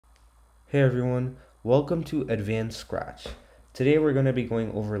Hey everyone, welcome to Advanced Scratch. Today we're going to be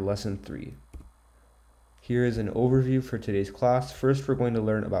going over lesson 3. Here is an overview for today's class. First we're going to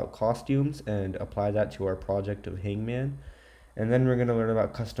learn about costumes and apply that to our project of Hangman. And then we're going to learn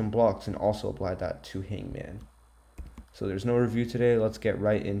about custom blocks and also apply that to Hangman. So there's no review today, let's get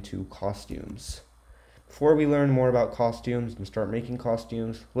right into costumes. Before we learn more about costumes and start making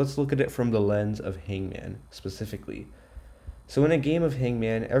costumes, let's look at it from the lens of Hangman specifically. So in a game of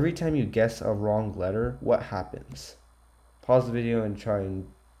Hangman, every time you guess a wrong letter, what happens? Pause the video and try and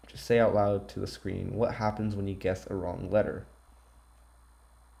just say out loud to the screen, what happens when you guess a wrong letter?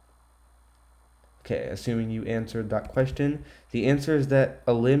 Okay, assuming you answered that question, the answer is that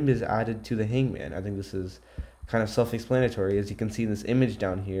a limb is added to the Hangman. I think this is kind of self-explanatory. As you can see in this image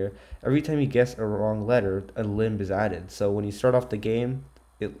down here, every time you guess a wrong letter, a limb is added. So when you start off the game,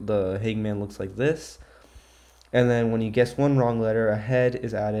 the Hangman looks like this. And then when you guess one wrong letter, a head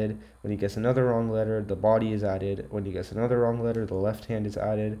is added. When you guess another wrong letter, the body is added. When you guess another wrong letter, the left hand is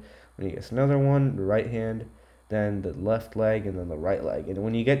added. When you guess another one, the right hand, then the left leg, and then the right leg. And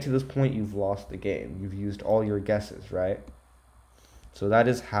when you get to this point, you've lost the game. You've used all your guesses, right? So that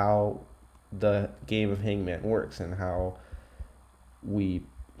is how the game of Hangman works and how we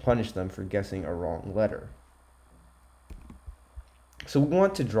punish them for guessing a wrong letter. So we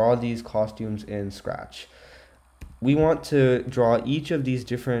want to draw these costumes in Scratch. We want to draw each of these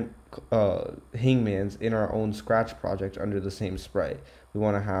different hangmans in our own Scratch project under the same sprite. We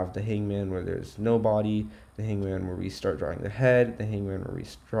want to have the hangman where there's no body, the hangman where we start drawing the head, the hangman where we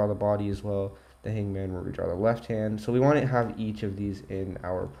draw the body as well, the hangman where we draw the left hand. So we want to have each of these in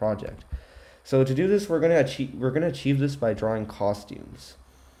our project. So to do this, we're going to achieve this by drawing costumes.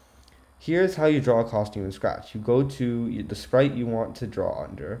 Here's how you draw a costume in Scratch. You go to the sprite you want to draw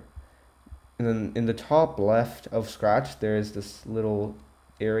under. And then in the top left of Scratch, there's this little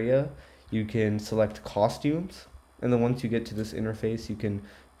area. You can select costumes. And then once you get to this interface, you can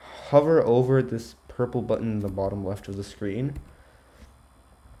hover over this purple button in the bottom left of the screen.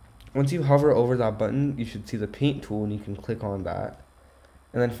 Once you hover over that button, you should see the paint tool and you can click on that.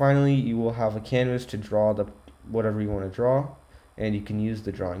 And then finally, you will have a canvas to draw whatever you want to draw. And you can use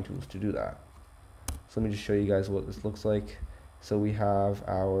the drawing tools to do that. So let me just show you guys what this looks like. So we have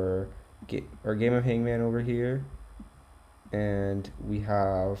our game of Hangman over here, and we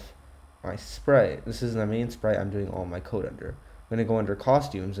have my sprite. This is the main sprite I'm doing all my code under. I'm going to go under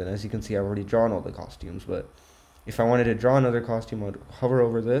costumes, and as you can see, I've already drawn all the costumes, but if I wanted to draw another costume, I would hover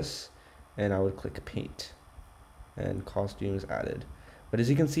over this and I would click paint and costumes added. But as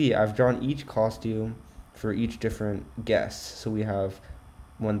you can see, I've drawn each costume for each different guess. So we have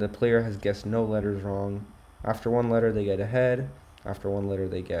when the player has guessed no letters wrong, after one letter they get a head, after one letter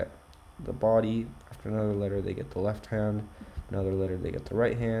they get the body, after another letter they get the left hand, another letter they get the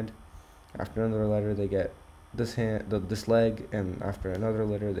right hand, after another letter they get this hand, this leg, and after another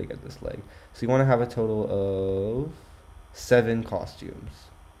letter they get this leg. So you want to have a total of 7 costumes.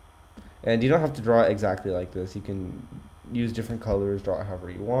 And you don't have to draw it exactly like this. You can use different colors, draw it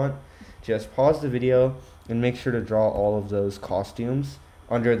however you want. Just pause the video and make sure to draw all of those costumes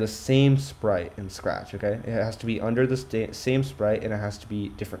under the same sprite in Scratch, okay? It has to be under the same sprite, and it has to be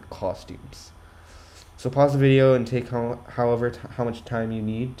different costumes. So pause the video and take how much time you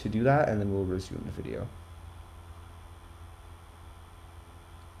need to do that, and then we'll resume the video.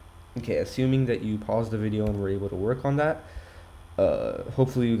 Okay, assuming that you paused the video and were able to work on that,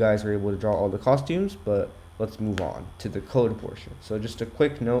 hopefully you guys were able to draw all the costumes, but let's move on to the code portion. So just a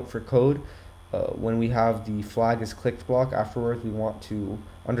quick note for code. When we have the flag is clicked block, afterwards we want to,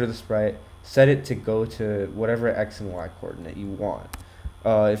 under the sprite, set it to go to whatever X and Y coordinate you want.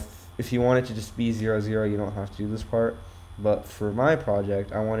 If you want it to just be 0, 0, you don't have to do this part. But for my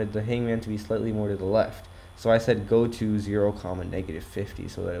project, I wanted the hangman to be slightly more to the left. So I said go to 0, -50,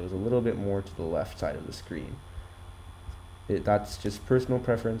 so that it was a little bit more to the left side of the screen. That's just personal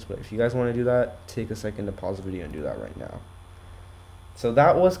preference, but if you guys want to do that, take a second to pause the video and do that right now. So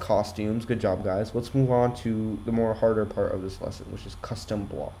that was costumes. Good job, guys. Let's move on to the more harder part of this lesson, which is custom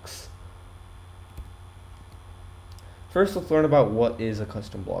blocks. First, let's learn about what is a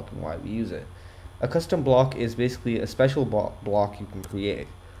custom block and why we use it. A custom block is basically a special block you can create.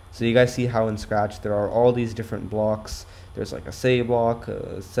 So you guys see how in Scratch there are all these different blocks. There's like a say block,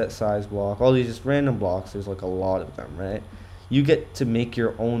 a set size block, all these just random blocks. There's like a lot of them, right? You get to make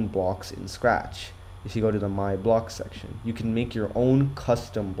your own blocks in Scratch. If you go to the My Block section, you can make your own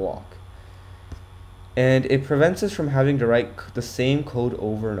custom block. And it prevents us from having to write the same code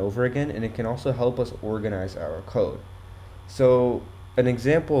over and over again, and it can also help us organize our code. So an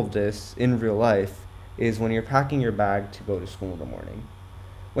example of this in real life is when you're packing your bag to go to school in the morning.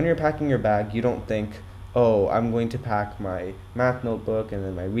 When you're packing your bag, you don't think, oh, I'm going to pack my math notebook, and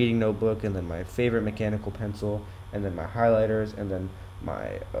then my reading notebook, and then my favorite mechanical pencil, and then my highlighters, and then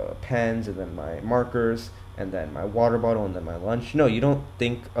my pens, and then my markers, and then my water bottle, and then my lunch. No, you don't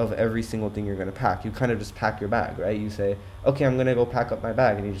think of every single thing you're going to pack. You kind of just pack your bag, right? You say, okay, I'm going to go pack up my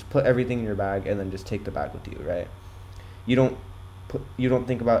bag, and you just put everything in your bag and then just take the bag with you, right? You don't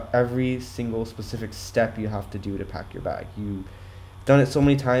think about every single specific step you have to do to pack your bag. You've done it so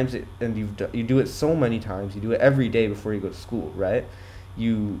many times, and you do it so many times. You do it every day before you go to school, right?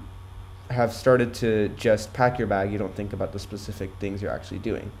 You have started to just pack your bag. You don't think about the specific things you're actually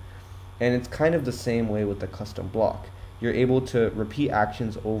doing. And it's kind of the same way with the custom block. You're able to repeat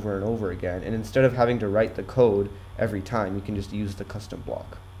actions over and over again, and instead of having to write the code every time, you can just use the custom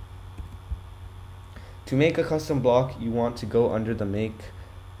block. To make a custom block, you want to go under the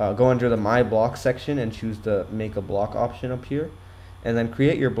My Block section and choose the Make a Block option up here, and then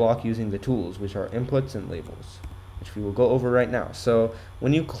create your block using the tools, which are inputs and labels, which we will go over right now. So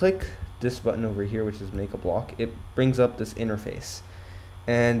when you click this button over here, which is Make a Block, it brings up this interface.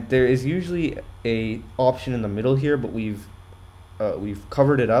 And there is usually a option in the middle here, but we've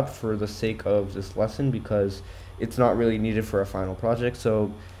covered it up for the sake of this lesson because it's not really needed for a final project.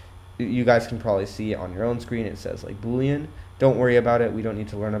 So you guys can probably see it on your own screen. It says like Boolean. Don't worry about it. We don't need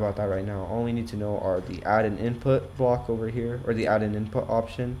to learn about that right now. All we need to know are the add an input block over here, or the add an input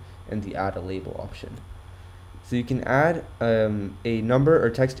option, and the add a label option. So you can add a number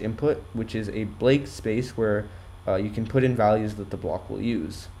or text input, which is a blank space where you can put in values that the block will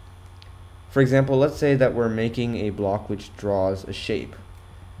use. For example, let's say that we're making a block which draws a shape.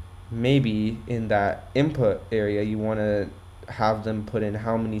 Maybe in that input area you want to have them put in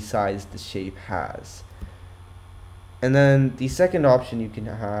how many sides the shape has. And then the second option you can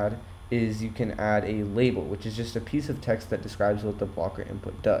add is you can add a label, which is just a piece of text that describes what the block or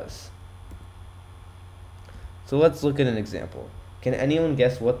input does. So let's look at an example. Can anyone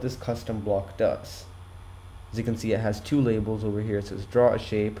guess what this custom block does? As you can see, it has two labels over here. It says draw a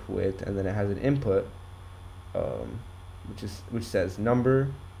shape with, and then it has an input, which says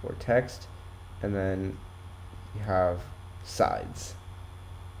number or text, and then you have sides.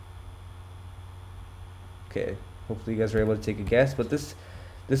 Okay, hopefully you guys are able to take a guess, but this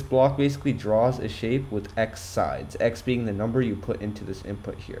block basically draws a shape with X sides, X being the number you put into this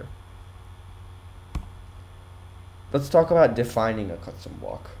input here. Let's talk about defining a custom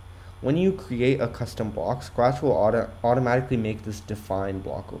block. When you create a custom block, Scratch will automatically make this define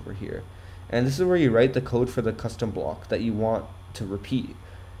block over here. And this is where you write the code for the custom block that you want to repeat.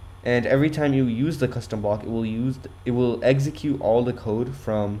 And every time you use the custom block, it will execute all the code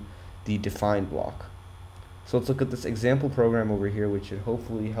from the define block. So let's look at this example program over here, which should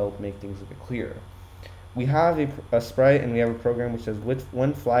hopefully help make things a bit clearer. We have a sprite, and we have a program which says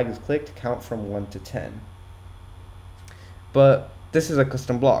when flag is clicked, count from 1 to 10. But this is a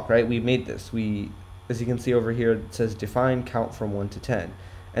custom block, right? We made this. As you can see over here, it says define count from 1 to 10.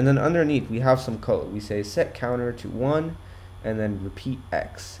 And then underneath, we have some code. We say set counter to 1, and then repeat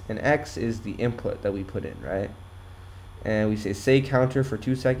X. And X is the input that we put in, right? And we say counter for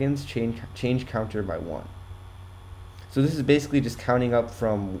 2 seconds, change counter by 1. So this is basically just counting up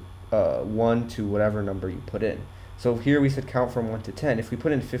from 1 to whatever number you put in. So here we said count from 1 to 10. If we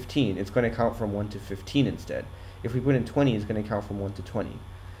put in 15, it's going to count from 1 to 15 instead. If we put in 20, it's going to count from 1 to 20.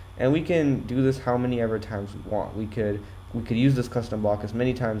 And we can do this how many ever times we want. We could use this custom block as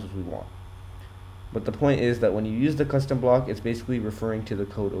many times as we want. But the point is that when you use the custom block, it's basically referring to the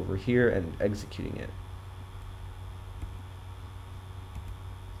code over here and executing it.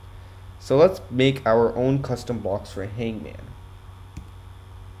 So let's make our own custom blocks for Hangman.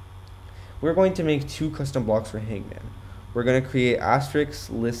 We're going to make 2 custom blocks for Hangman. We're going to create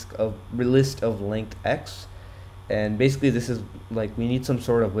asterisk list of length X. And basically this is like we need some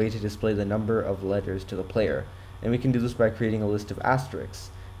sort of way to display the number of letters to the player. And we can do this by creating a list of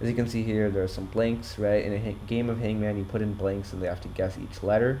asterisks. As you can see here, there are some blanks, right? In a game of Hangman, you put in blanks and they have to guess each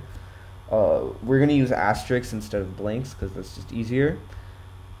letter. We're going to use asterisks instead of blanks because that's just easier.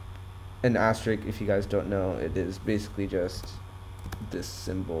 An asterisk, if you guys don't know, it is basically just this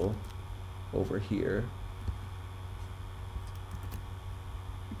symbol over here.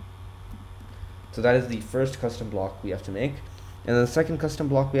 So that is the first custom block we have to make. And the second custom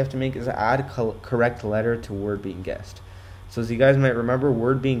block we have to make is add correct letter to word being guessed. So as you guys might remember,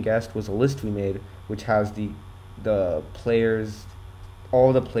 word being guessed was a list we made which has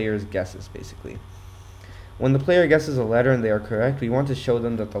all the players' guesses basically. When the player guesses a letter and they are correct, we want to show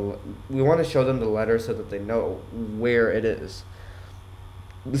them the letter so that they know where it is.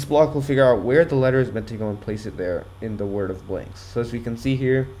 this block will figure out where the letter is meant to go and place it there in the word of blanks. So as we can see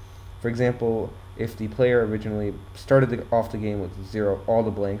here, for example, if the player originally started off the game with 0, all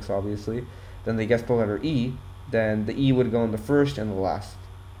the blanks obviously, then they guessed the letter E, then the E would go in the first and the last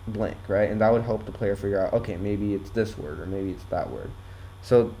blank, right? And that would help the player figure out, okay, maybe it's this word or maybe it's that word.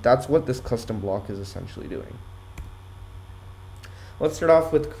 So that's what this custom block is essentially doing. Let's start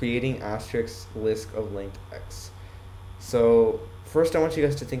off with creating asterisk list of length X. So first I want you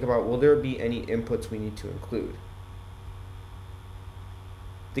guys to think about, will there be any inputs we need to include?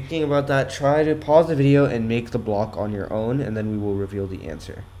 Thinking about that, try to pause the video and make the block on your own, and then we will reveal the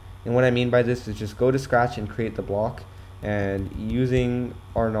answer. And what I mean by this is just go to Scratch and create the block, and using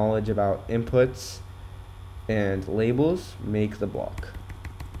our knowledge about inputs and labels, make the block.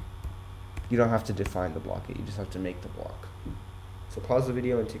 You don't have to define the block yet, you just have to make the block. So pause the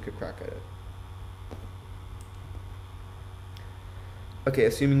video and take a crack at it. Okay,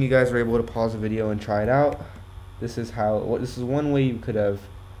 assuming you guys were able to pause the video and try it out, this is one way you could have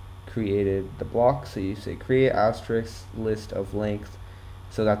created the block. So you say create asterisk list of length,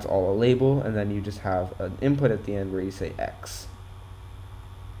 so that's all a label, and then you just have an input at the end where you say X.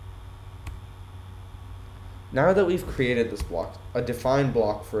 Now that we've created this block, a defined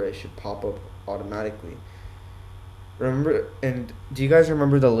block for it should pop up automatically. Remember, and do you guys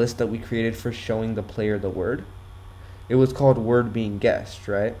remember the list that we created for showing the player the word? It was called word being guessed,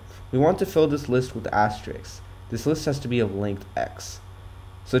 right? We want to fill this list with asterisks. This list has to be of length X.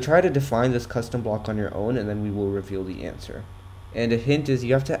 So try to define this custom block on your own, and then we will reveal the answer. And a hint is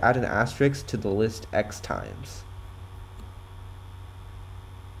you have to add an asterisk to the list X times.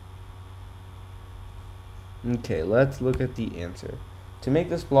 Okay, let's look at the answer. To make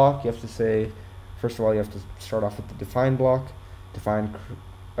this block, you have to say, first of all, you have to start off with the define block,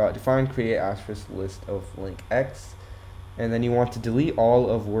 define create asterisk list of length X, and then you want to delete all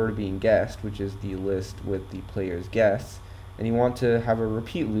of word being guessed, which is the list with the player's guess, and you want to have a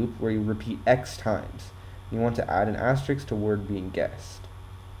repeat loop where you repeat X times. You want to add an asterisk to word being guessed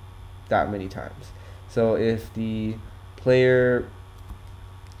that many times. So if the player,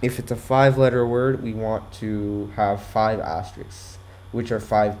 if it's a 5-letter word, we want to have 5 asterisks, which are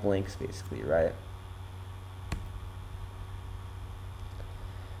 5 blanks basically, right?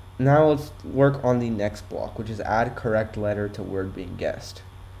 Now let's work on the next block, which is add correct letter to word being guessed.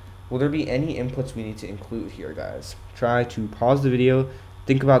 Will there be any inputs we need to include here, guys? Try to pause the video,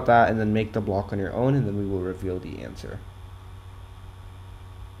 think about that, and then make the block on your own, and then we will reveal the answer.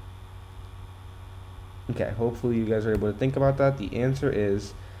 Okay, hopefully you guys are able to think about that. The answer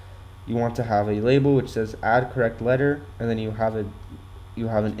is you want to have a label which says add correct letter, and then you have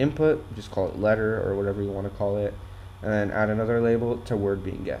an input, just call it letter or whatever you want to call it, and then add another label to word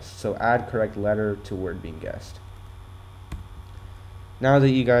being guessed. So add correct letter to word being guessed. Now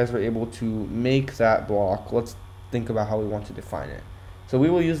that you guys were able to make that block, let's think about how we want to define it. So we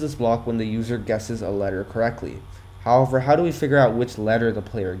will use this block when the user guesses a letter correctly. However, how do we figure out which letter the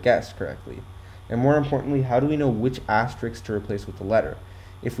player guessed correctly? And more importantly, how do we know which asterisk to replace with the letter?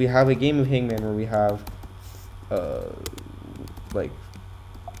 If we have a game of Hangman where we have like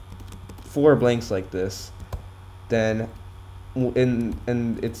 4 blanks like this, then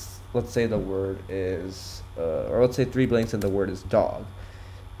and it's, let's say the word is or let's say 3 blanks and the word is dog.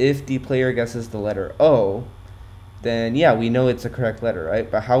 If the player guesses the letter O, then yeah, we know it's a correct letter,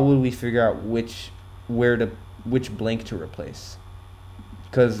 right? But how would we figure out which blank to replace?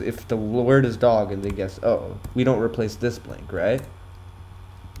 Because if the word is dog and they guess O, we don't replace this blank, right?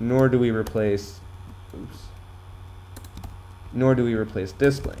 Nor do we replace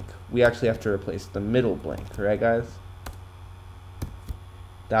this blank. We actually have to replace the middle blank, right guys?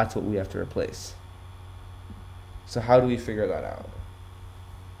 That's what we have to replace. So how do we figure that out?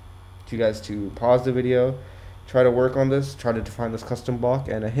 You guys to pause the video, try to work on this, try to define this custom block,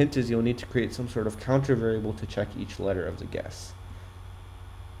 and a hint is you'll need to create some sort of counter variable to check each letter of the guess.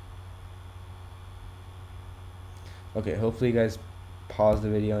 Okay, hopefully you guys paused the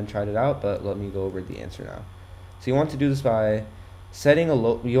video and tried it out, but let me go over the answer now. So you want to do this by setting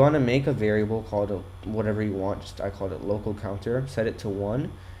you want to make a variable called whatever you want, just I called it local counter, set it to 1,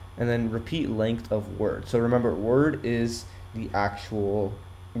 and then repeat length of word. So remember, word is the actual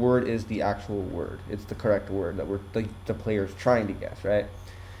word. It's the correct word that the player is trying to guess, right?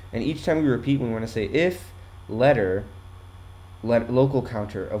 And each time we repeat, we want to say if local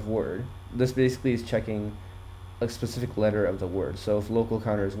counter of word. This basically is checking a specific letter of the word. So if local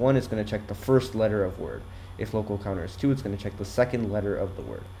counter is 1, it's going to check the first letter of word. If local counter is 2, it's going to check the second letter of the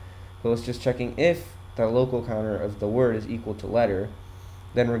word. So it's just checking if the local counter of the word is equal to letter,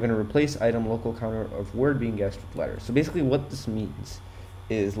 then we're going to replace item local counter of word being guessed with letter. So basically what this means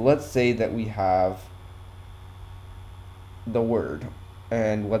is, let's say that we have the word,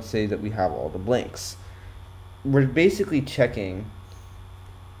 and let's say that we have all the blanks. We're basically checking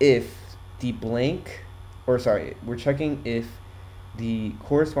if the blank, or sorry, we're checking if the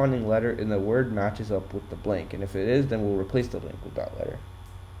corresponding letter in the word matches up with the blank, and if it is, then we'll replace the blank with that letter.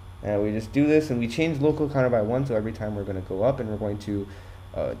 And we just do this, and we change local counter by 1, so every time we're going to go up, and we're going to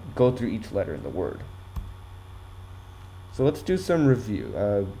go through each letter in the word. So let's do some review.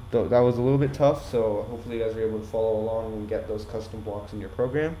 That was a little bit tough, so hopefully you guys are able to follow along and get those custom blocks in your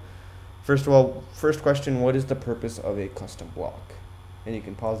program. First of all, first question, what is the purpose of a custom block? And you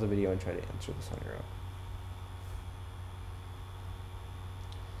can pause the video and try to answer this on your own.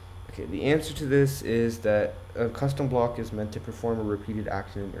 Okay, the answer to this is that a custom block is meant to perform a repeated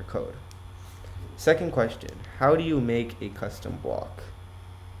action in your code. Second question, how do you make a custom block?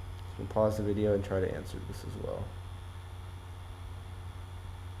 You can pause the video and try to answer this as well.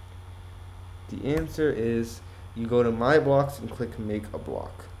 The answer is you go to My Blocks and click Make a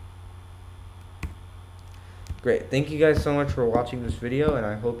Block. Great, thank you guys so much for watching this video, and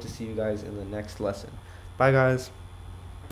I hope to see you guys in the next lesson. Bye guys.